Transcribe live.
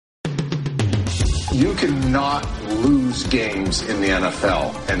You cannot lose games in the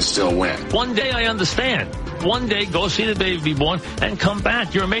NFL and still win. One day I understand. One day go see the baby be born and come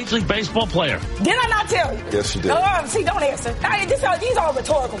back. You're a Major League Baseball player. Did I not tell you? Yes, you did. See, don't answer. These are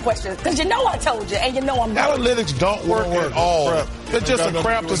rhetorical questions because you know I told you and you know I'm right. Analytics don't work at all. They're just a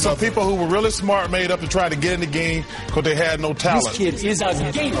crap to some people who were really smart, made up to try to get in the game because they had no talent. This kid is a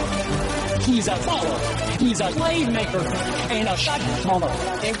gamer. He's a baller. He's a playmaker and a shot caller.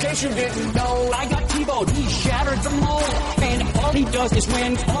 In case you didn't know, I got T-Bowed. He shattered the mold, and all he does is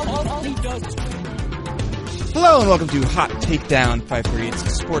win. All he does is win. Hello and welcome to Hot Takedown,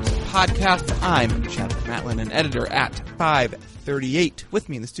 538's sports podcast. I'm Chad Matlin, an editor at 538. With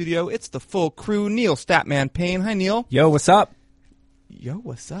me in the studio, it's the full crew. Neil Statman Payne. Hi, Neil. Yo, what's up? Yo,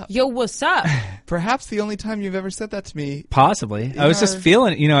 what's up? Yo, what's up? Perhaps the only time you've ever said that to me. Possibly. I was just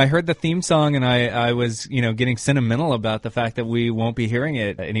feeling it. I heard the theme song and I was, getting sentimental about the fact that we won't be hearing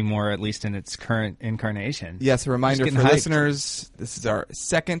it anymore, at least in its current incarnation. Yes, a reminder for listeners, this is our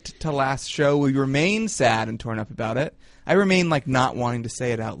second to last show. We remain sad and torn up about it. I remain not wanting to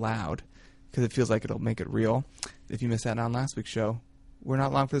say it out loud because it feels like it'll make it real. If you missed out on last week's show, we're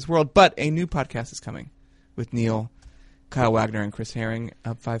not long for this world, but a new podcast is coming with Neil, Kyle Wagner, and Chris Herring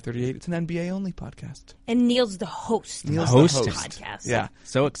of 538. It's an NBA-only podcast. And Neil's the host. Neil's the host. Podcast. Yeah.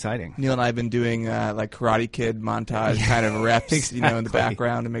 So exciting. Neil and I have been doing Karate Kid montage kind of reps, exactly. In the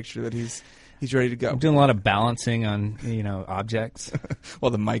background to make sure that he's ready to go. I'm doing a lot of balancing on, objects. While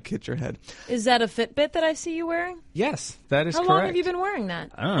the mic hits your head. Is that a Fitbit that I see you wearing? Yes, that is correct. How long have you been wearing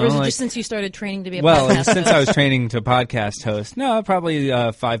that? I don't know. Or is it just since you started training to be a podcast Well, since host? I was training to podcast host. No, probably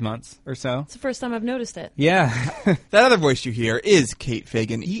 5 months or so. It's the first time I've noticed it. Yeah. That other voice you hear is Kate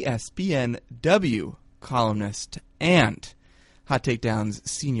Fagan, ESPNW columnist and Hot Takedown's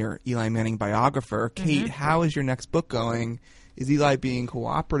senior Eli Manning biographer. Kate, how is your next book going? Is Eli being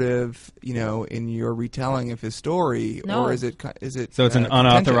cooperative, in your retelling of his story? No. Or is it So it's an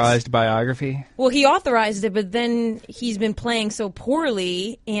unauthorized biography? Well, he authorized it, but then he's been playing so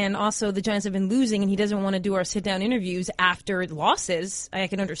poorly, and also the Giants have been losing, and he doesn't want to do our sit-down interviews after losses. I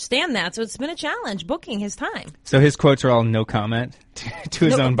can understand that, so it's been a challenge booking his time. So his quotes are all no comment to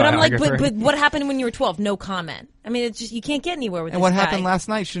his own biographer? But I'm but what happened when you were 12? No comment. I mean, it's just, you can't get anywhere with and this what guy. happened last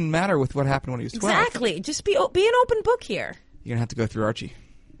night shouldn't matter with what happened when he was 12. Exactly. Just be an open book here. You're going to have to go through Archie.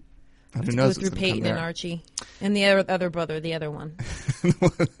 Who knows? Go through Peyton and Archie. And the other brother, the other one.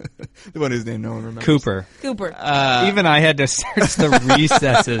 The one whose name no one remembers. Cooper. Even I had to search the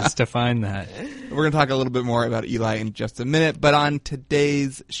recesses to find that. We're going to talk a little bit more about Eli in just a minute, but on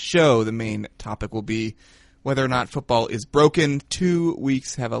today's show, the main topic will be whether or not football is broken. 2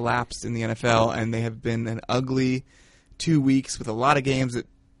 weeks have elapsed in the NFL, and they have been an ugly 2 weeks with a lot of games that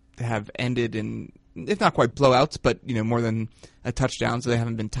have ended in, if not quite blowouts, but more than a touchdown, so they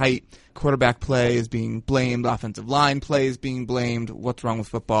haven't been tight. Quarterback play is being blamed. Offensive line play is being blamed. What's wrong with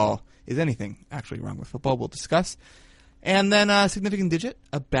football? Is anything actually wrong with football? We'll discuss. And then a significant digit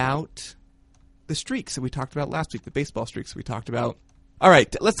about the streaks that we talked about last week, the baseball streaks that we talked about. All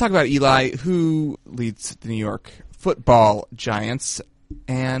right, let's talk about Eli, who leads the New York Football Giants.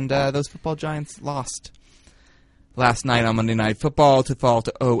 And those football Giants lost last night on Monday Night Football to fall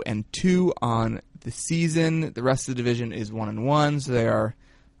to 0-2 on the season. The rest of the division is 1-1, so they are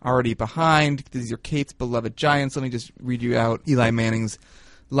already behind. These are Kate's beloved Giants. Let me just read you out Eli Manning's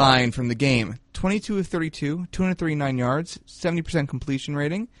line from the game. 22 of 32, 239 yards, 70% completion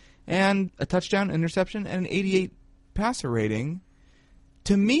rating, and a touchdown, interception, and an 88 passer rating.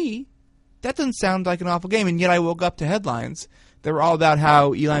 To me, that doesn't sound like an awful game, and yet I woke up to headlines that were all about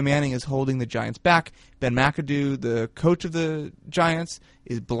how Eli Manning is holding the Giants back. Ben McAdoo, the coach of the Giants,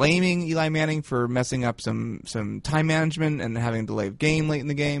 is blaming Eli Manning for messing up some time management and having a delay of game late in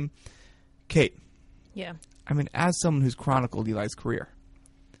the game. Kate. Yeah. I mean, as someone who's chronicled Eli's career,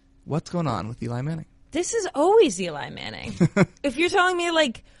 what's going on with Eli Manning? This is always Eli Manning. If you're telling me,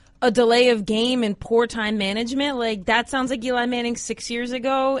 a delay of game and poor time management, that sounds like Eli Manning 6 years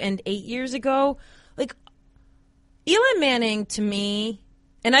ago and 8 years ago. Eli Manning, to me,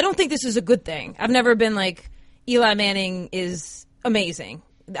 and I don't think this is a good thing. I've never been Eli Manning is amazing.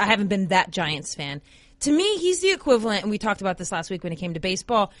 I haven't been that Giants fan. To me, he's the equivalent, and we talked about this last week when it came to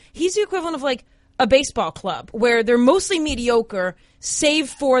baseball, he's the equivalent of a baseball club where they're mostly mediocre, save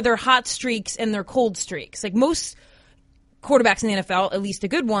for their hot streaks and their cold streaks. Most quarterbacks in the NFL, at least the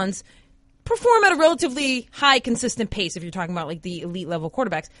good ones, perform at a relatively high, consistent pace if you're talking about the elite level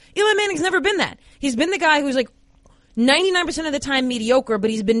quarterbacks. Eli Manning's never been that. He's been the guy who's 99% of the time mediocre, but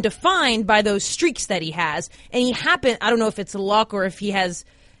he's been defined by those streaks that he has. And I don't know if it's luck or if he has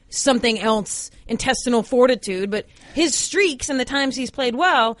something else, intestinal fortitude, but his streaks and the times he's played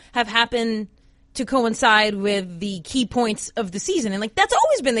well have happened to coincide with the key points of the season. And, like, that's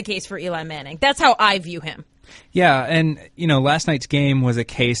always been the case for Eli Manning. That's how I view him. Yeah, and, last night's game was a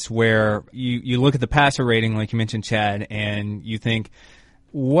case where you look at the passer rating, like you mentioned, Chad, and you think,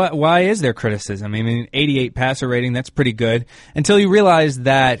 why is there criticism? I mean, 88 passer rating, that's pretty good. Until you realize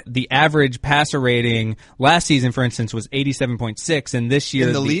that the average passer rating last season, for instance, was 87.6, and this year...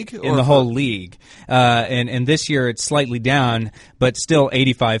 In the league? In the whole league. And this year it's slightly down, but still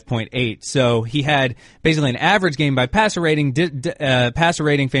 85.8. So he had basically an average game by passer rating. Passer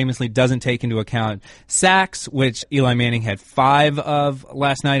rating famously doesn't take into account sacks, which Eli Manning had 5 of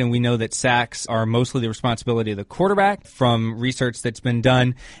last night, and we know that sacks are mostly the responsibility of the quarterback from research that's been done.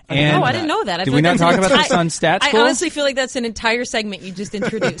 And I didn't know that. Did we not talk about this on Stats School? I honestly feel like that's an entire segment you just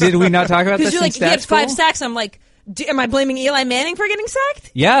introduced. Did we not talk about this in Stats School? Because you're like, he had 5 sacks. I'm like, am I blaming Eli Manning for getting sacked?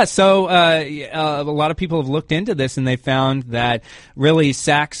 Yeah, so a lot of people have looked into this, and they found that really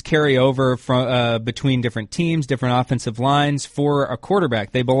sacks carry over from between different teams, different offensive lines for a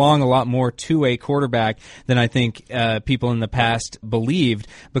quarterback. They belong a lot more to a quarterback than I think people in the past believed,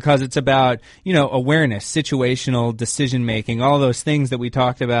 because it's about, awareness, situational decision-making, all those things that we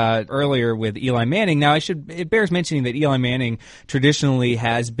talked about earlier with Eli Manning. Now, it bears mentioning that Eli Manning traditionally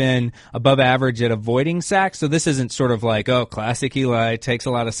has been above average at avoiding sacks, so this isn't sort of like, oh, classic Eli takes a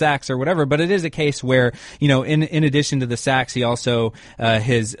lot of sacks or whatever, but it is a case where, in addition to the sacks, he also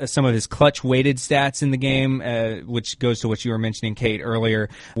some of his clutch weighted stats in the game, which goes to what you were mentioning, Kate, earlier,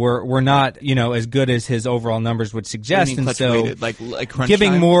 were not, as good as his overall numbers would suggest. And so weighted, like crunch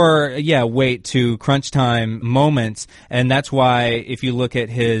giving time? more weight to crunch time moments, and that's why if you look at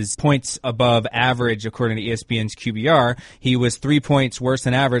his points above average according to ESPN's QBR, he was 3 points worse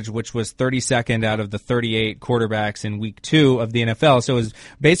than average, which was 32nd out of the 38 quarterbacks in week 2 of the NFL. So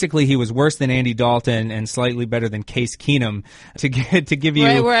he was worse than Andy Dalton and slightly better than Case Keenum to give you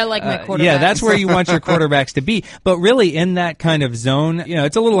right where I like my quarterbacks. Yeah, that's where you want your quarterbacks to be. But really in that kind of zone,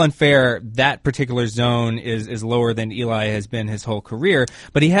 it's a little unfair. That particular zone is lower than Eli has been his whole career,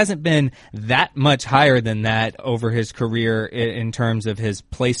 but he hasn't been that much higher than that over his career in terms of his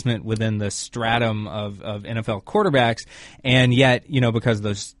placement within the stratum of NFL quarterbacks. And yet, because of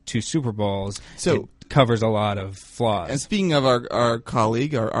those 2 Super Bowls, it covers a lot of flaws. And speaking of our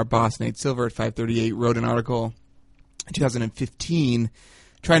colleague, our boss, Nate Silver at 538, wrote an article in 2015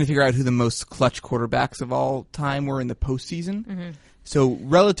 trying to figure out who the most clutch quarterbacks of all time were in the postseason. Mm-hmm. So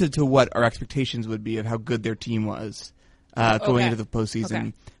relative to what our expectations would be of how good their team was going into the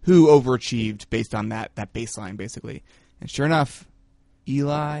postseason, who overachieved based on that baseline, basically. And sure enough,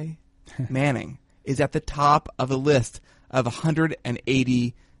 Eli Manning is at the top of the list of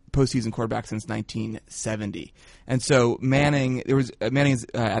 180 postseason quarterback since 1970. And so Manning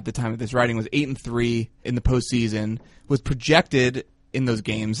at the time of this writing was 8-3 in the postseason, was projected in those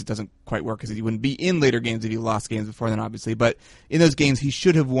games. It doesn't quite work because he wouldn't be in later games if he lost games before then, obviously. But in those games, he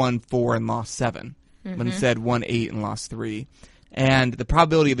should have won 4 and lost 7, but instead won 8 and lost 3. And the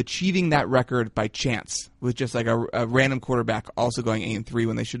probability of achieving that record by chance, with just like a random quarterback also going 8-3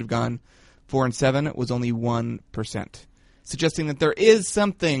 when they should have gone 4 and 7, was only 1%. Suggesting that there is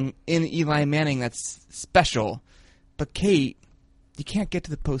something in Eli Manning that's special. But, Kate, you can't get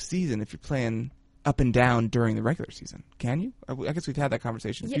to the postseason if you're playing up and down during the regular season, can you? I guess we've had that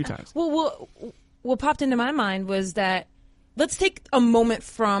conversation a few times. Well, what popped into my mind was that let's take a moment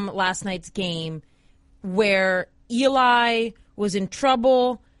from last night's game where Eli was in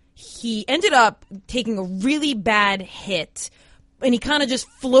trouble. He ended up taking a really bad hit, and he kind of just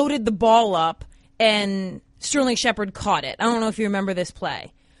floated the ball up, and Sterling Shepard caught it. I don't know if you remember this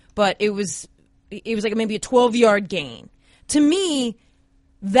play, but it was like maybe a 12-yard gain. To me,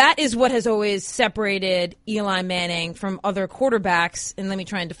 that is what has always separated Eli Manning from other quarterbacks, and let me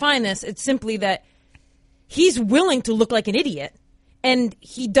try and define this. It's simply that he's willing to look like an idiot, and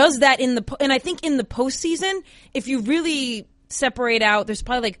he does that and I think in the postseason, if you really separate out, there's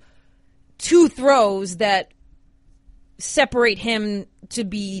probably like 2 throws that separate him to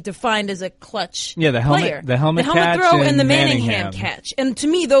be defined as a clutch player. The helmet catch throw and the Manningham catch. And to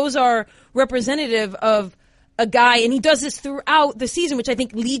me, those are representative of a guy, and he does this throughout the season, which I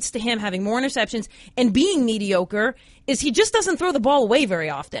think leads to him having more interceptions and being mediocre, is he just doesn't throw the ball away very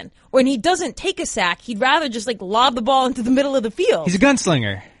often. When he doesn't take a sack, he'd rather just like lob the ball into the middle of the field. He's a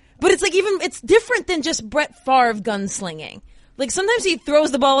gunslinger. But it's like it's different than just Brett Favre gunslinging. Like sometimes he throws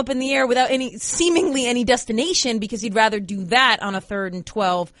the ball up in the air without seemingly any destination because he'd rather do that on a 3rd and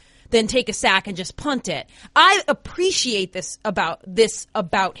 12 than take a sack and just punt it. I appreciate this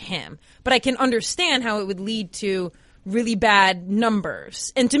about him, but I can understand how it would lead to really bad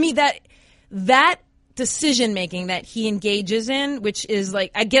numbers. And to me, that decision making that he engages in, which is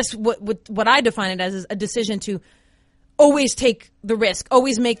like, I guess what I define it as is a decision to always take the risk,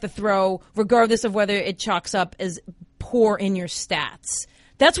 always make the throw, regardless of whether it chalks up as poor in your stats.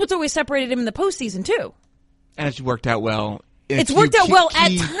 That's what's always separated him in the postseason too. And it's worked out well. It's worked out well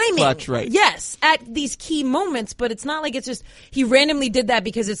at timing. Clutch, right. Yes, at these key moments, but it's not like it's just he randomly did that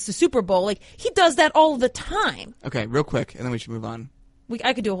because it's the Super Bowl. Like, he does that all the time. Okay, real quick, and then we should move on.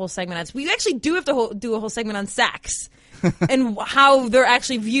 I could do a whole segment on this. We actually do have to do a whole segment on sacks and how they're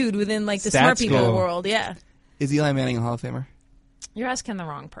actually viewed within like the smart people world. Yeah. Is Eli Manning a Hall of Famer? You're asking the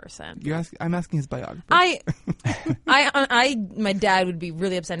wrong person. I'm asking his biographer. My dad would be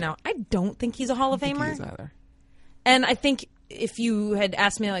really upset now. I don't think he's a Hall of Famer. I don't think he is either. And I think if you had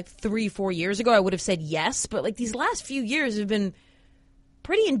asked me like 3-4 years ago, I would have said yes. But like these last few years have been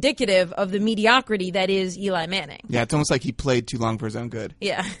pretty indicative of the mediocrity that is Eli Manning. Yeah, it's almost like he played too long for his own good.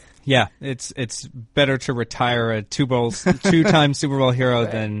 Yeah. Yeah, it's better to retire a two-time Super Bowl hero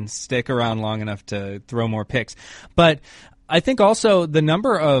than stick around long enough to throw more picks. But I think also the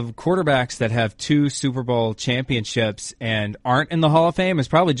number of quarterbacks that have 2 Super Bowl championships and aren't in the Hall of Fame is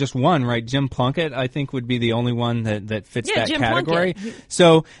probably just one, right? Jim Plunkett, I think, would be the only one that fits that Jim category. Plunkett.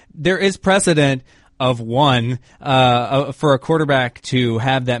 So there is precedent of one for a quarterback to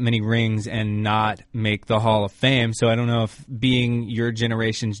have that many rings and not make the Hall of Fame. So I don't know if being your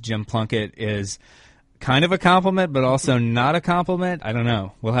generation's Jim Plunkett is kind of a compliment, but also not a compliment. I don't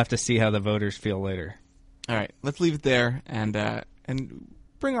know. We'll have to see how the voters feel later. All right, let's leave it there and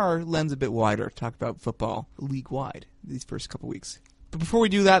bring our lens a bit wider. Talk about football league-wide these first couple weeks. But before we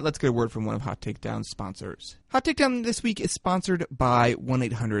do that, let's get a word from one of Hot Takedown's sponsors. Hot Takedown this week is sponsored by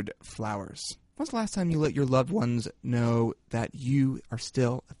 1-800-Flowers. When's the last time you let your loved ones know that you are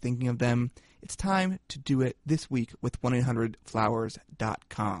still thinking of them? It's time to do it this week with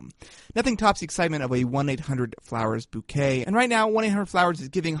 1-800-Flowers.com. Nothing tops the excitement of a 1-800-Flowers bouquet. And right now, 1-800-Flowers is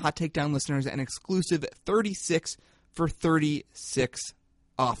giving Hot Takedown listeners an exclusive 36 for 36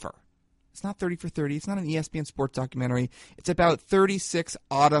 offer. It's not 30 for 30. It's not an ESPN sports documentary. It's about 36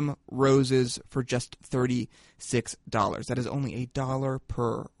 autumn roses for just $36. That is only $1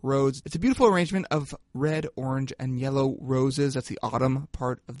 per rose. It's a beautiful arrangement of red, orange, and yellow roses. That's the autumn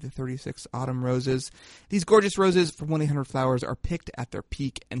part of the 36 autumn roses. These gorgeous roses from 1-800-Flowers are picked at their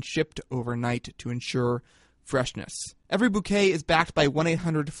peak and shipped overnight to ensure freshness. Every bouquet is backed by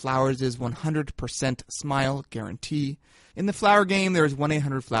 1-800-Flowers' 100% smile guarantee. In the flower game, there is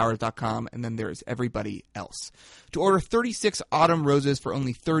 1-800-Flowers.com, and then there is everybody else. To order 36 autumn roses for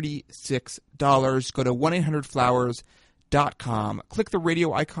only $36, go to 1-800-Flowers.com, click the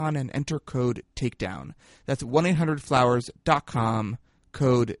radio icon, and enter code TAKEDOWN. That's 1-800-Flowers.com,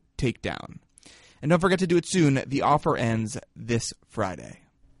 code TAKEDOWN. And don't forget to do it soon. The offer ends this Friday.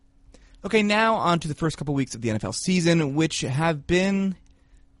 Okay, now on to the first couple weeks of the NFL season, which have been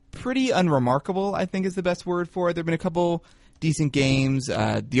pretty unremarkable, I think is the best word for it. There have been a couple decent games.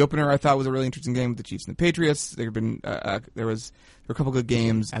 The opener I thought was a really interesting game with the Chiefs and the Patriots. There were a couple good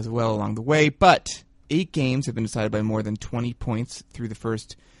games as well along the way, but 8 games have been decided by more than 20 points through the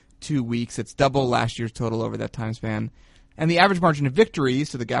first 2 weeks. It's double last year's total over that time span. And the average margin of victory,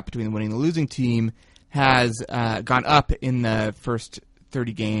 so the gap between the winning and the losing team, has gone up in the first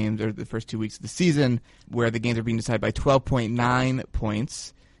 30 games, or the first 2 weeks of the season, where the games are being decided by 12.9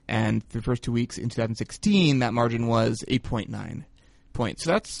 points. And for the first 2 weeks in 2016, that margin was 8.9 points.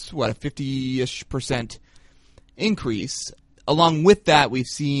 So that's, a 50-ish% increase. Along with that, we've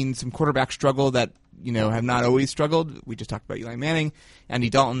seen some quarterbacks struggle that, have not always struggled. We just talked about Eli Manning. Andy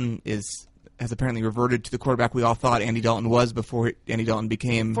Dalton has apparently reverted to the quarterback we all thought Andy Dalton was before Andy Dalton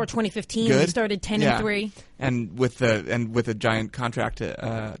became before 2015. Good. He started 10-3, and with a giant contract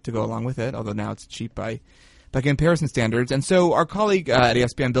to go along with it. Although now it's cheap by comparison standards. And so our colleague at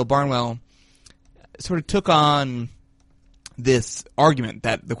ESPN, Bill Barnwell, sort of took on this argument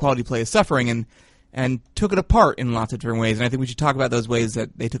that the quality play is suffering and took it apart in lots of different ways. And I think we should talk about those ways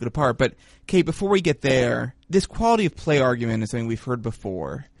that they took it apart. But Kate, before we get there, this quality of play argument is something we've heard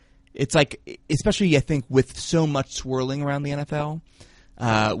before. It's like, especially I think with so much swirling around the NFL,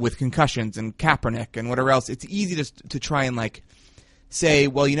 with concussions and Kaepernick and whatever else, it's easy to try and say,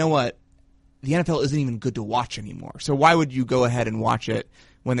 well, you know what, the NFL isn't even good to watch anymore. So why would you go ahead and watch it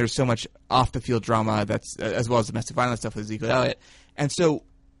when there's so much off the field drama that's as well as domestic violence stuff with Ezekiel Elliott? And so,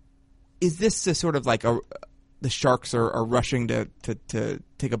 is this a sort of the Sharks are rushing to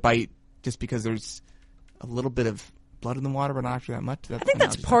take a bite just because there's a little bit of blood in the water, but not actually that much? I think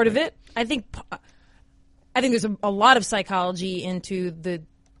that's part of it. I think there's a lot of psychology into the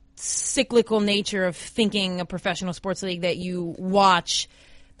cyclical nature of thinking a professional sports league that you watch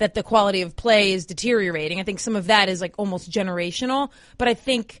that the quality of play is deteriorating. I think some of that is like almost generational. But I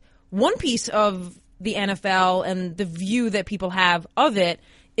think one piece of the NFL and the view that people have of it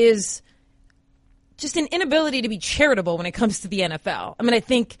is just an inability to be charitable when it comes to the NFL. I mean, I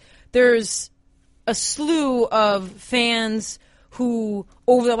think there's a slew of fans who,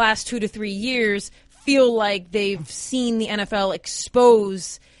 over the last 2 to 3 years, feel like they've seen the NFL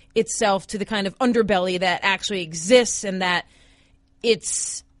expose itself to the kind of underbelly that actually exists, and that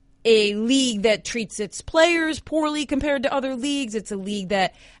it's a league that treats its players poorly compared to other leagues. It's a league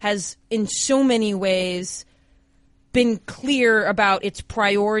that has, in so many ways, been clear about its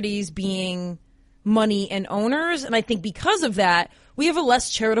priorities being money and owners. And I think because of that, we have a less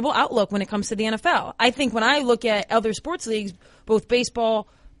charitable outlook when it comes to the NFL. I think when I look at other sports leagues, both baseball,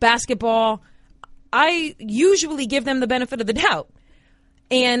 basketball, I usually give them the benefit of the doubt.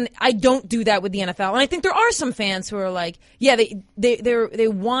 And I don't do that with the NFL. And I think there are some fans who are like, yeah, they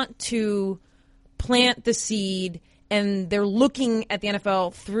want to plant the seed, and they're looking at the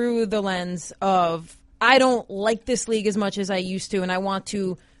NFL through the lens of, I don't like this league as much as I used to, and I want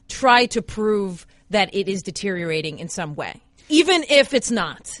to try to prove that it is deteriorating in some way, even if it's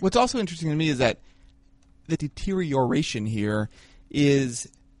not. What's also interesting to me is that the deterioration here is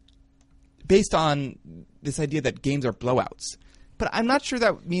based on this idea that games are blowouts. But I'm not sure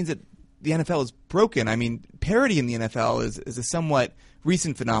that means that the NFL is broken. I mean, parity in the NFL is a somewhat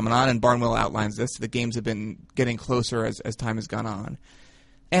recent phenomenon, and Barnwell outlines this. The games have been getting closer as time has gone on.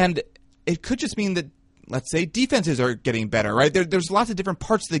 And it could just mean that, let's say, defenses are getting better, right? There's lots of different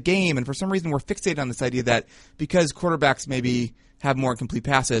parts of the game, and for some reason we're fixated on this idea that because quarterbacks maybe have more complete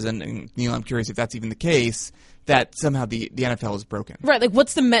passes, and Neil, I'm curious if that's even the case, that somehow the NFL is broken. Right, like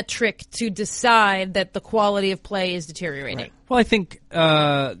what's the metric to decide that the quality of play is deteriorating? Right. Well, I think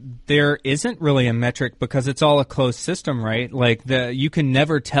there isn't really a metric because it's all a closed system, right? Like you can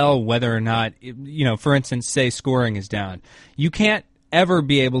never tell whether or not, for instance, say scoring is down. You can't ever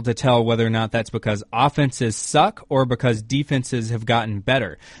be able to tell whether or not that's because offenses suck or because defenses have gotten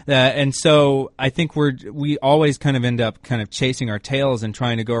better. And so I think we always kind of end up kind of chasing our tails and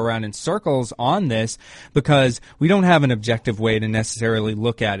trying to go around in circles on this because we don't have an objective way to necessarily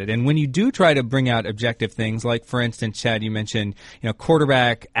look at it. And when you do try to bring out objective things, like for instance, Chad, you mentioned,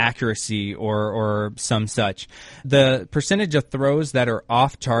 quarterback accuracy or some such, the percentage of throws that are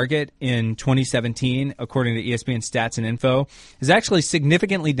off target in 2017, according to ESPN Stats and Info, is actually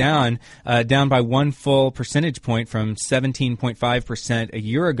significantly down by 1 full percentage point from 17.5% a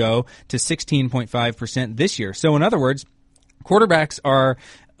year ago to 16.5% this year. So in other words, quarterbacks are,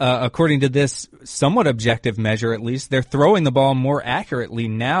 according to this somewhat objective measure at least, they're throwing the ball more accurately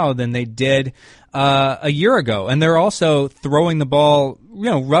now than they did a year ago. And they're also throwing the ball,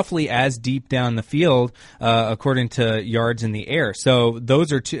 roughly as deep down the field, according to yards in the air. So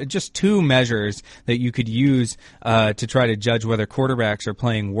those are just two measures that you could use to try to judge whether quarterbacks are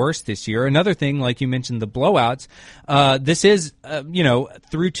playing worse this year. Another thing, like you mentioned, the blowouts. This is,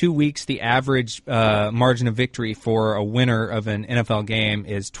 through 2 weeks, the average margin of victory for a winner of an NFL game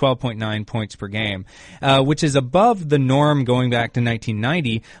is 12.9 points per game, which is above the norm going back to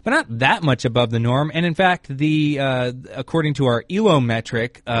 1990, but not that much above the norm. And in fact, according to our ELO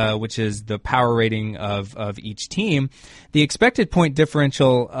metric, which is the power rating of each team, the expected point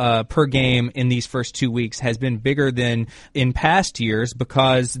differential per game in these first 2 weeks has been bigger than in past years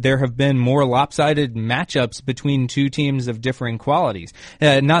because there have been more lopsided matchups between two teams of differing qualities.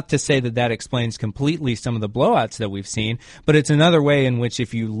 Not to say that explains completely some of the blowouts that we've seen, but it's another way in which,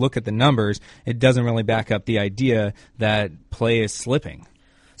 if you look at the numbers, it doesn't really back up the idea that play is slipping.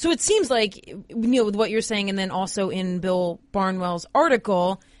 So it seems like, with what you're saying, and then also in Bill Barnwell's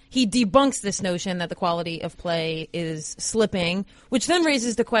article, he debunks this notion that the quality of play is slipping, which then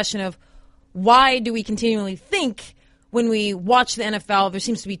raises the question of why do we continually think when we watch the NFL, there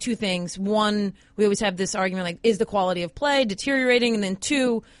seems to be two things. One, we always have this argument like, is the quality of play deteriorating? And then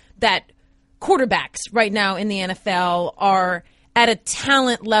two, that quarterbacks right now in the NFL are at a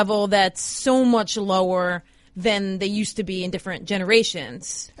talent level that's so much lower than they used to be in different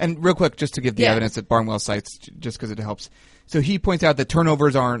generations. And real quick, just to give the evidence that Barnwell cites, just because it helps. So he points out that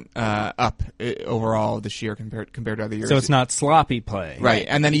turnovers aren't up overall this year compared to other years. So it's not sloppy play, right?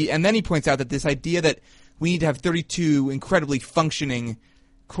 And then he points out that this idea that we need to have 32 incredibly functioning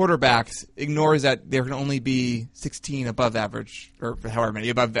quarterbacks ignores that there can only be 16 above average, or however many,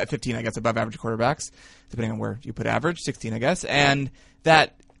 above 15, I guess, above average quarterbacks, depending on where you put average, 16, I guess, and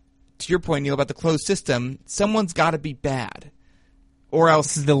that. To your point, Neil, about the closed system, someone's got to be bad. Or else...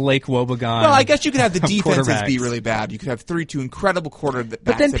 This is the Lake Wobegon. Well, I guess you could have the defenses be really bad. You could have 32 incredible quarterbacks.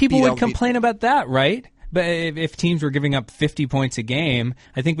 But then people would complain about that, right? But if teams were giving up 50 points a game,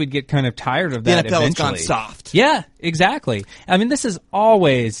 I think we'd get kind of tired of that the NFL eventually. has gone soft. Yeah, exactly. I mean, this is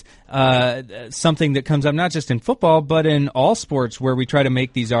always something that comes up not just in football, but in all sports, where we try to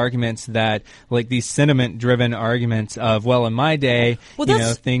make these arguments that, like these sentiment-driven arguments of, well, in my day,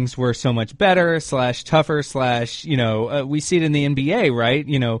 things were so much better / tougher / we see it in the NBA, right?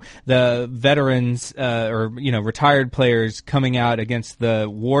 The veterans or retired players coming out against the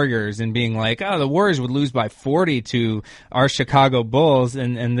Warriors and being like, oh, the Warriors would lose by 40 to our Chicago Bulls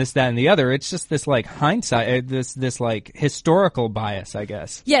and this, that, and the other. It's just this like hindsight, this like historical bias, I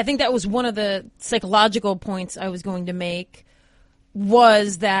guess. Yeah, I think that was one of the psychological points I was going to make,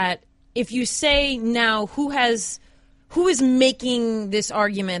 was that if you say now who is making this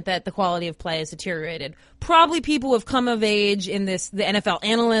argument that the quality of play has deteriorated, probably people who have come of age in the NFL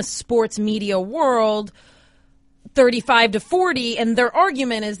analyst, sports media world, 35 to 40, and their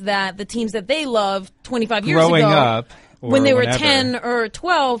argument is that the teams that they loved 25 years growing ago, up, when they were whenever. 10 or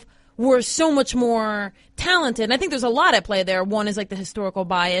 12, were so much more talented. And I think there's a lot at play there. One is like the historical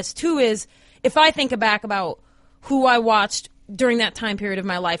bias. Two is, if I think back about who I watched during that time period of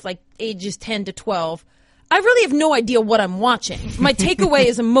my life, like ages 10 to 12, I really have no idea what I'm watching. My takeaway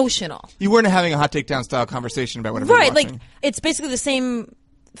is emotional. You weren't having a hot takedown style conversation about whatever Right, you're watching. like it's basically the same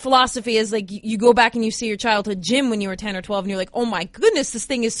philosophy as like you go back and you see your childhood gym when you were 10 or 12 and you're like, oh my goodness, this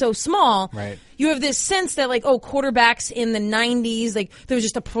thing is so small. Right. You have this sense that like, oh, quarterbacks in the 90s, like there was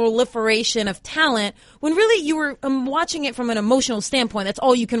just a proliferation of talent, when really you were watching it from an emotional standpoint. That's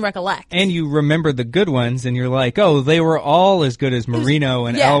all you can recollect. And you remember the good ones and you're like, oh, they were all as good as Marino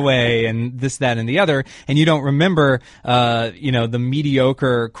and Elway and this, that, and the other. And you don't remember, the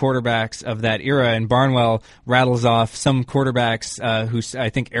mediocre quarterbacks of that era. And Barnwell rattles off some quarterbacks who I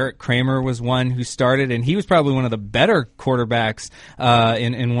think Eric Kramer was one who started, and he was probably one of the better quarterbacks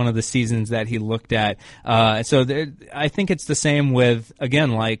in one of the seasons that he looked at. I think it's the same with,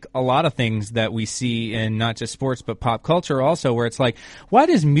 again, like a lot of things that we see in not just sports but pop culture also, where it's like, why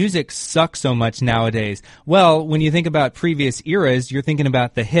does music suck so much nowadays? Well, when you think about previous eras, you're thinking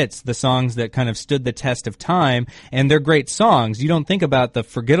about the hits, the songs that kind of stood the test of time, and they're great songs. You don't think about the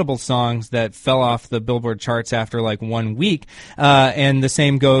forgettable songs that fell off the Billboard charts after like 1 week, and the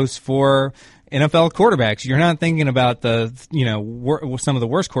same goes for NFL quarterbacks. You're not thinking about some of the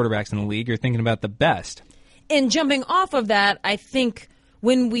worst quarterbacks in the league. You're thinking about the best. And jumping off of that, I think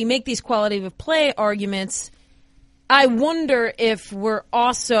when we make these quality of play arguments, I wonder if we're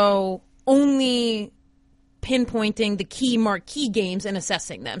also only pinpointing the key marquee games and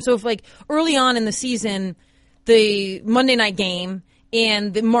assessing them. So if like early on in the season, the Monday night game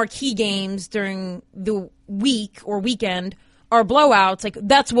and the marquee games during the week or weekend are blowouts, like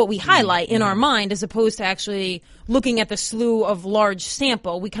that's what we highlight in our mind, as opposed to actually looking at the slew of large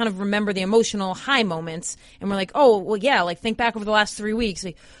sample. We kind of remember the emotional high moments, and we're like, oh, well, yeah, like think back over the last 3 weeks.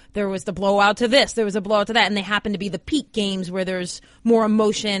 Like, there was the blowout to this, there was a blowout to that, and they happen to be the peak games where there's more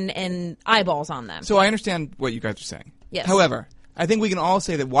emotion and eyeballs on them. So I understand what you guys are saying. Yes. However, I think we can all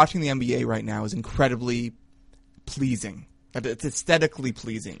say that watching the NBA right now is incredibly pleasing. It's aesthetically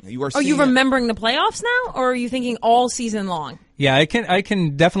pleasing. Are you remembering the playoffs now, or are you thinking all season long? Yeah, I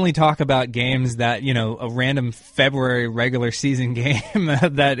can definitely talk about games that, a random February regular season game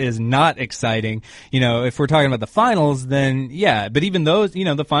that is not exciting. If we're talking about the finals, then yeah. But even those,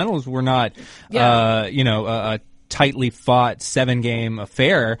 the finals were not, a tightly fought 7-game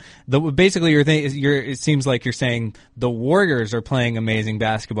affair. Basically, it seems like you're saying the Warriors are playing amazing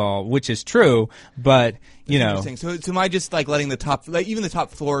basketball, which is true, but So am I just like letting the top, like even the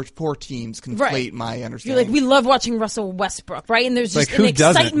top four teams conflate my understanding? You're like, we love watching Russell Westbrook, right? And there's just an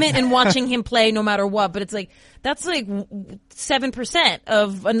excitement in watching him play no matter what. But it's like, that's like 7%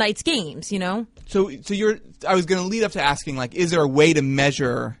 of a night's games, So I was going to lead up to asking, like, is there a way to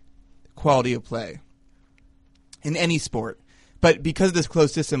measure quality of play in any sport? But because of this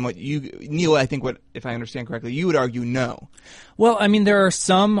closed system, Neil, I think if I understand correctly, you would argue no. Well, I mean, there are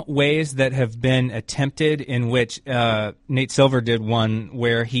some ways that have been attempted in which Nate Silver did one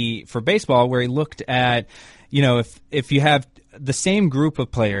where for baseball, where he looked at, if you have the same group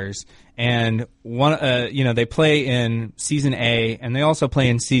of players and one, they play in season A and they also play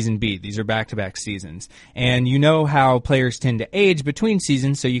in season B. These are back-to-back seasons. And you know how players tend to age between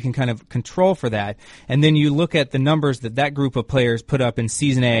seasons, so you can kind of control for that. And then you look at the numbers that group of players put up in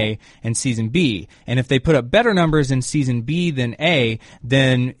season A and season B. And if they put up better numbers in season B than A,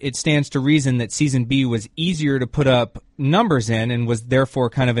 then it stands to reason that season B was easier to put up numbers in and was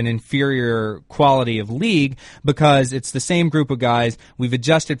therefore kind of an inferior quality of league, because it's the same group of guys, we've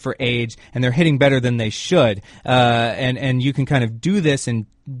adjusted for age, and they're hitting better than they should. And you can kind of do this and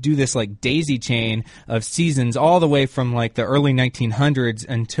do this like daisy chain of seasons all the way from like the early 1900s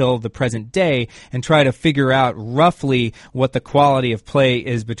until the present day and try to figure out roughly what the quality of play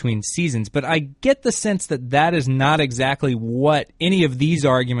is between seasons. But I get the sense that that is not exactly what any of these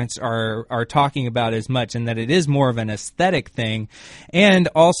arguments are talking about as much, and that it is more of an aesthetic thing. And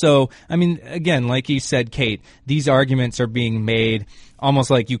also, I mean, again, like you said, Kate, these arguments are being made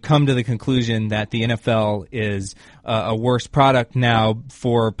almost like you come to the conclusion that the NFL is a worse product now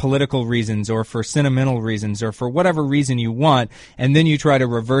for political reasons or for sentimental reasons or for whatever reason you want, and then you try to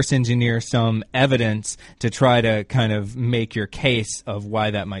reverse engineer some evidence to try to kind of make your case of why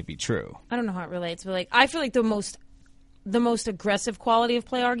that might be true. I don't know how it relates, but like I feel like the most aggressive quality of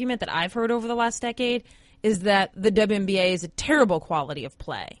play argument that I've heard over the last decade is that the WNBA is a terrible quality of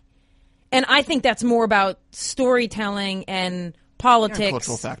play. And I think that's more about storytelling and politics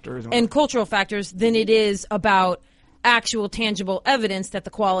and cultural factors than it is about actual tangible evidence that the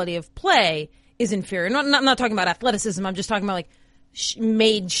quality of play is inferior. I'm not talking about athleticism. I'm just talking about like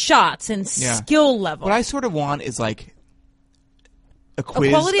made shots and skill level. What I sort of want is like a quiz.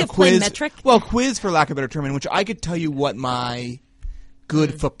 A quality of play metric? Well, quiz for lack of a better term, in which I could tell you what my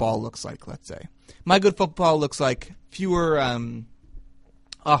good football looks like, let's say. My good football looks like fewer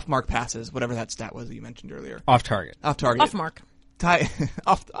off-mark passes, whatever that stat was that you mentioned earlier. Off target. Off mark.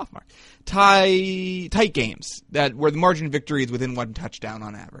 Off mark. Tight games that where the margin of victory is within one touchdown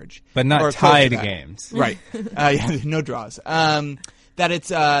on average, but not tied games. Right? No draws. That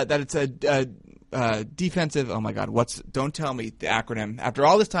it's a defensive. Oh my God! Don't tell me the acronym. After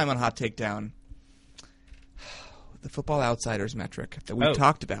all this time on Hot Takedown, the Football Outsiders metric that we've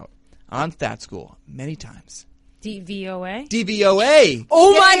talked about on Stat School many times. DVOA. DVOA.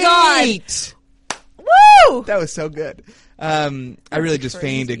 Oh my God! Woo! That was so good. I really just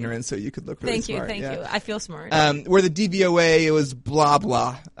feigned ignorance so you could look really smart. Thank you. I feel smart. Where the DVOA, it was blah,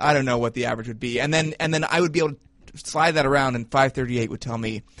 blah. I don't know what the average would be. And then I would be able to slide that around, and 538 would tell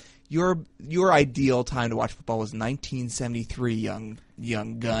me, your ideal time to watch football was 1973,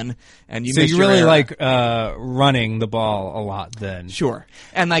 young gun, and you. So missed you your really era. like running the ball a lot, then? Sure,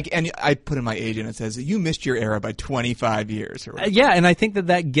 and I put in my age, and it says you missed your era by 25 years. Or whatever. Yeah, and I think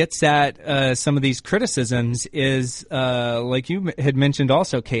that gets at some of these criticisms. Is like you had mentioned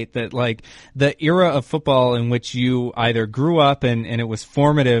also, Kate, that like the era of football in which you either grew up and it was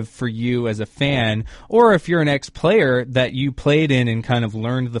formative for you as a fan, or if you're an ex-player that you played in and kind of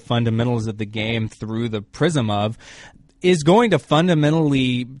learned the fundamentals of the game through the prism of, is going to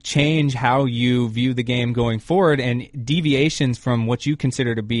fundamentally change how you view the game going forward, and deviations from what you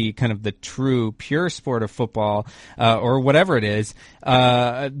consider to be kind of the true, pure sport of football, or whatever it is,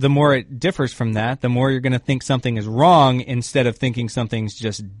 the more it differs from that, the more you're going to think something is wrong instead of thinking something's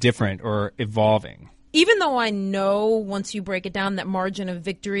just different or evolving. Even though I know once you break it down that margin of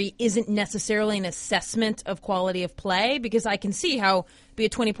victory isn't necessarily an assessment of quality of play, because I can see how it'd be a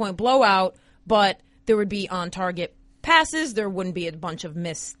 20-point blowout, but there would be on-target passes, there wouldn't be a bunch of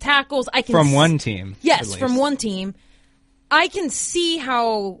missed tackles. From one team. Yes, from one team. I can see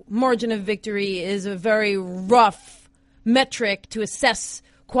how margin of victory is a very rough metric to assess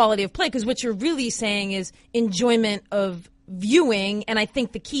quality of play, because what you're really saying is enjoyment of viewing, and I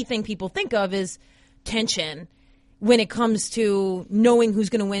think the key thing people think of is tension when it comes to knowing who's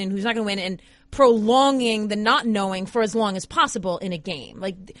going to win and who's not going to win, and prolonging the not knowing for as long as possible in a game.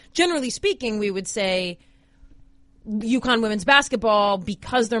 Like, generally speaking, we would say UConn women's basketball,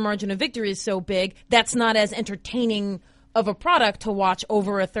 because their margin of victory is so big, that's not as entertaining of a product to watch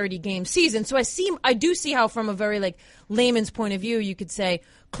over a 30-game season. So I do see how, from a very like layman's point of view, you could say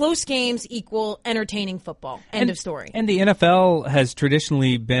close games equal entertaining football. End of story. And the NFL has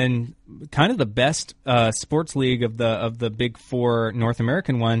traditionally been kind of the best sports league of the big four North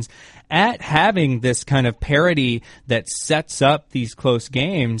American ones at having this kind of parity that sets up these close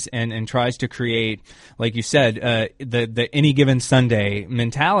games and tries to create, like you said, the any given Sunday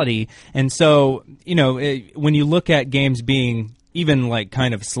mentality. And so, when you look at games being even like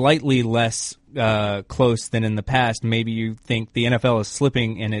kind of slightly less close than in the past, maybe you think the NFL is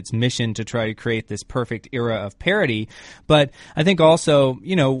slipping in its mission to try to create this perfect era of parity. But I think also,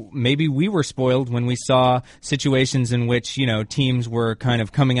 maybe we were spoiled when we saw situations in which, teams were kind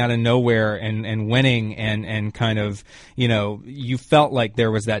of coming out of nowhere and winning and kind of, you felt like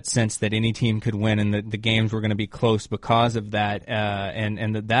there was that sense that any team could win and that the games were going to be close because of that,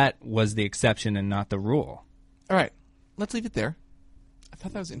 and that was the exception and not the rule. All right. Let's leave it there. I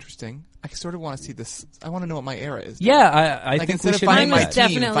thought that was interesting. I sort of want to see this. I want to know what my era is. Yeah, I think we should. Mine was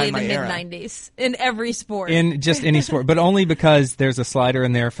definitely the mid-90s in every sport. In just any sport, but only because there's a slider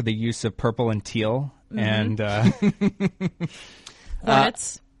in there for the use of purple and teal. Mm-hmm. And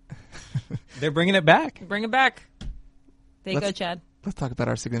Hornets. They're bringing it back. Bring it back. There you go, Chad. Let's talk about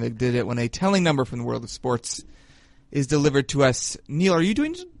our significant did it when a telling number from the world of sports is delivered to us. Neil, are you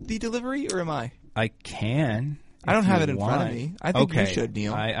doing the delivery or am I? I can. I don't have it in front of me. I think you should,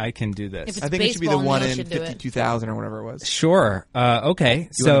 Neil. I can do this. If it's I think it should be the baseball, one Neil in should do it. 52,000 or whatever it was. Sure. Okay.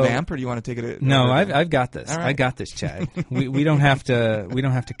 You want to vamp or do you want to take it? No, I've got this. All right. I got this, Chad. we don't have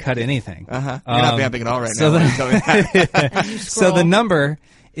to cut anything. You're not vamping at all right so now. So the number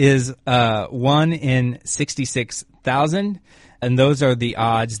is 1 in 66,000, and those are the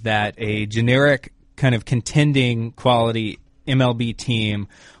odds that a generic kind of contending quality MLB team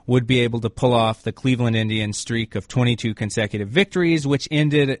would be able to pull off the Cleveland Indians streak of 22 consecutive victories, which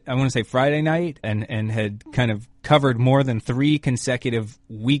ended, I want to say, Friday night and had kind of covered more than 3 consecutive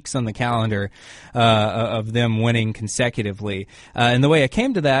weeks on the calendar of them winning consecutively. And the way I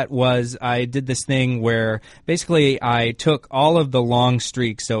came to that was I did this thing where basically I took all of the long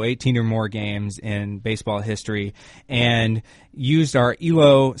streaks, so 18 or more games in baseball history, and used our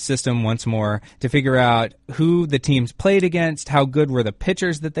ELO system once more to figure out who the teams played against, how good were the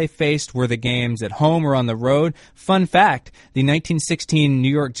pitchers that they faced, were the games at home or on the road. Fun fact, the 1916 New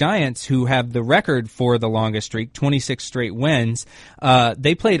York Giants, who have the record for the longest streak, 26 straight wins,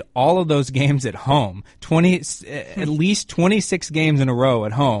 they played all of those games at home, at least 26 games in a row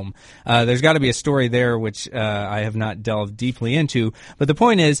at home. There's got to be a story there which I have not delved deeply into, but the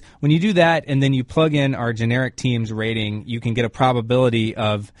point is, when you do that and then you plug in our generic team's rating, you can get a probability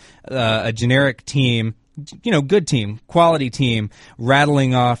of a generic team, good team, quality team,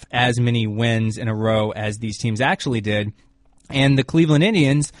 rattling off as many wins in a row as these teams actually did. And the Cleveland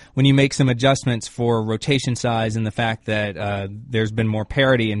Indians, when you make some adjustments for rotation size and the fact that there's been more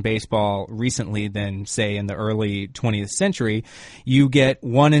parity in baseball recently than, say, in the early 20th century, you get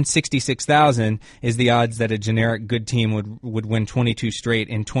 1 in 66,000 is the odds that a generic good team would win 22 straight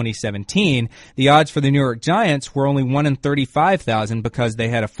in 2017. The odds for the New York Giants were only 1 in 35,000 because they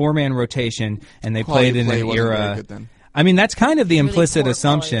had a 4-man rotation and they played in an era. I mean, that's kind of the implicit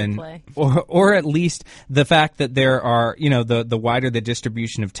assumption, or at least the fact that there are, the wider the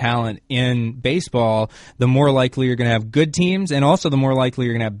distribution of talent in baseball, the more likely you're going to have good teams, and also the more likely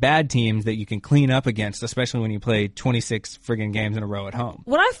you're going to have bad teams that you can clean up against, especially when you play 26 friggin' games in a row at home.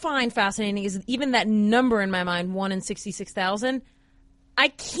 What I find fascinating is even that number in my mind, 1 in 66,000, I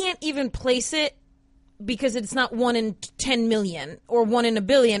can't even place it because it's not 1 in 10 million or 1 in a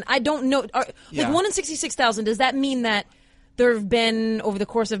billion. I don't know. Like 1 in 66,000, does that mean that there have been, over the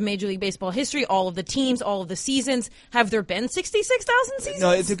course of Major League Baseball history, all of the teams, all of the seasons, have there been 66,000 seasons? No,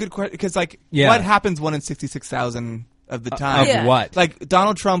 it's a good question because, what happens 1 in 66,000 of the time? Of what? Like,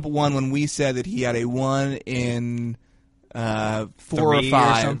 Donald Trump won when we said that he had a 1 in 4 or 5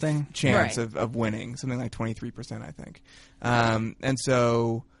 or something chance of winning, something like 23%, I think. And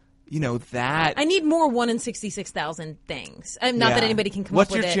so, that I need more 1 in 66,000 things. Not that anybody can come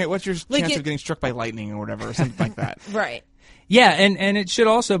up with it. What's your chance of getting struck by lightning or whatever, or something like that? Right. Yeah, and it should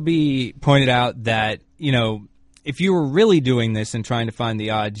also be pointed out that, if you were really doing this and trying to find the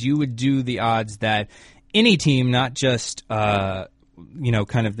odds, you would do the odds that any team, not just kind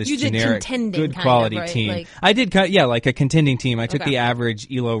of this generic good quality team. I did, like a contending team. I took the average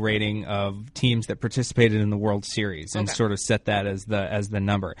ELO rating of teams that participated in the World Series and sort of set that as the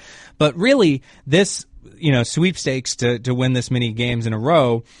number. But really, this sweepstakes to win this many games in a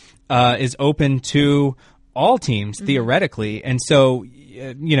row is open to all teams theoretically, and so.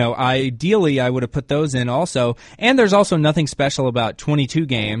 Ideally, I would have put those in also. And there's also nothing special about 22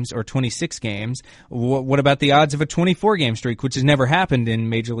 games or 26 games. What about the odds of a 24-game streak, which has never happened in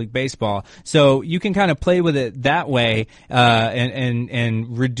Major League Baseball? So you can kind of play with it that way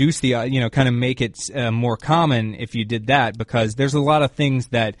and reduce the, kind of make it more common if you did that, because there's a lot of things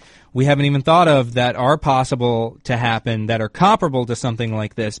that we haven't even thought of that are possible to happen that are comparable to something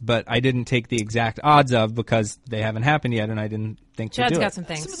like this, but I didn't take the exact odds of because they haven't happened yet, and I didn't think Chad's to do got it. some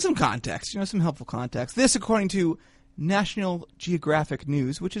things. Some context, some helpful context. This, according to National Geographic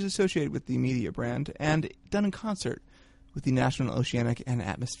News, which is associated with the media brand and done in concert with the National Oceanic and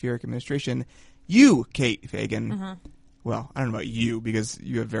Atmospheric Administration. You, Kate Fagan, well, I don't know about you because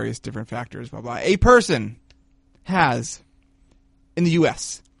you have various different factors, blah, blah. A person has, in the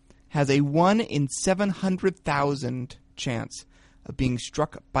U.S., has a 1 in 700,000 chance of being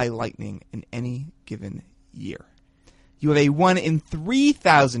struck by lightning in any given year. You have a 1 in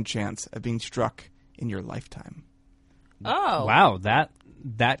 3,000 chance of being struck in your lifetime. Oh. Wow,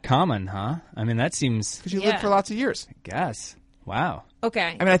 that common, huh? I mean, that seems... Because you live for lots of years. I guess. Wow.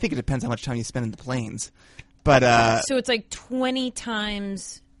 Okay. I mean, I think it depends how much time you spend in the planes. But so it's like 20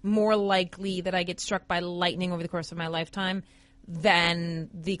 times more likely that I get struck by lightning over the course of my lifetime than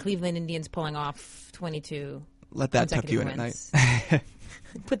the Cleveland Indians pulling off 22. Let that tuck you in at wins. night.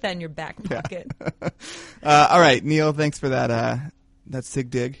 Put that in your back pocket. All right, Neil, thanks for that sig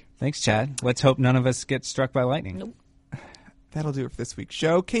dig. Thanks, Chad. Let's hope none of us get struck by lightning. Nope. That'll do it for this week's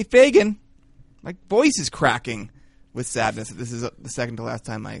show. Kate Fagan, my voice is cracking with sadness. This is the second to last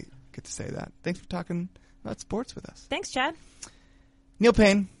time I get to say that. Thanks for talking about sports with us. Thanks, Chad. Neil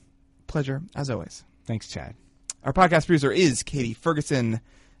Payne, pleasure, as always. Thanks, Chad. Our podcast producer is Katie Ferguson.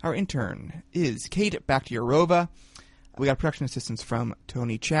 Our intern is Kate Bakhtiarova. We got production assistance from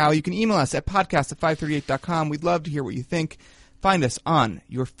Tony Chow. You can email us at podcast@538.com. We'd love to hear what you think. Find us on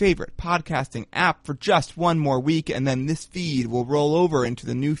your favorite podcasting app for just one more week, and then this feed will roll over into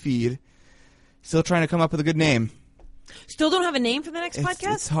the new feed. Still trying to come up with a good name. Still don't have a name for the next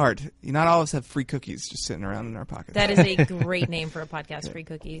podcast? It's hard. Not all of us have free cookies just sitting around in our pockets. That is a great name for a podcast, Free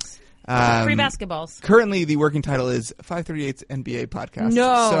Cookies. Free basketballs. Currently, the working title is 538's NBA Podcast.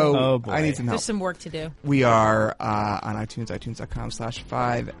 No. So I need some help. There's some work to do. We are on iTunes,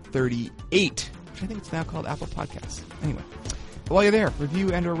 itunes.com/538, which I think it's now called Apple Podcasts. Anyway, while you're there,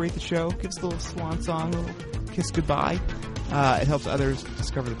 review and or rate the show. Give us a little swan song, a little kiss goodbye. It helps others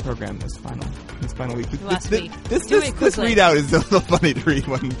discover the program this final week. Last week. This readout is a little funny to read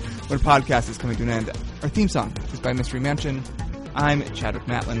when podcast is coming to an end. Our theme song is by Mystery Mansion. I'm Chadwick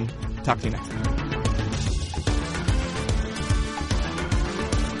Matlin. Talk to you next time.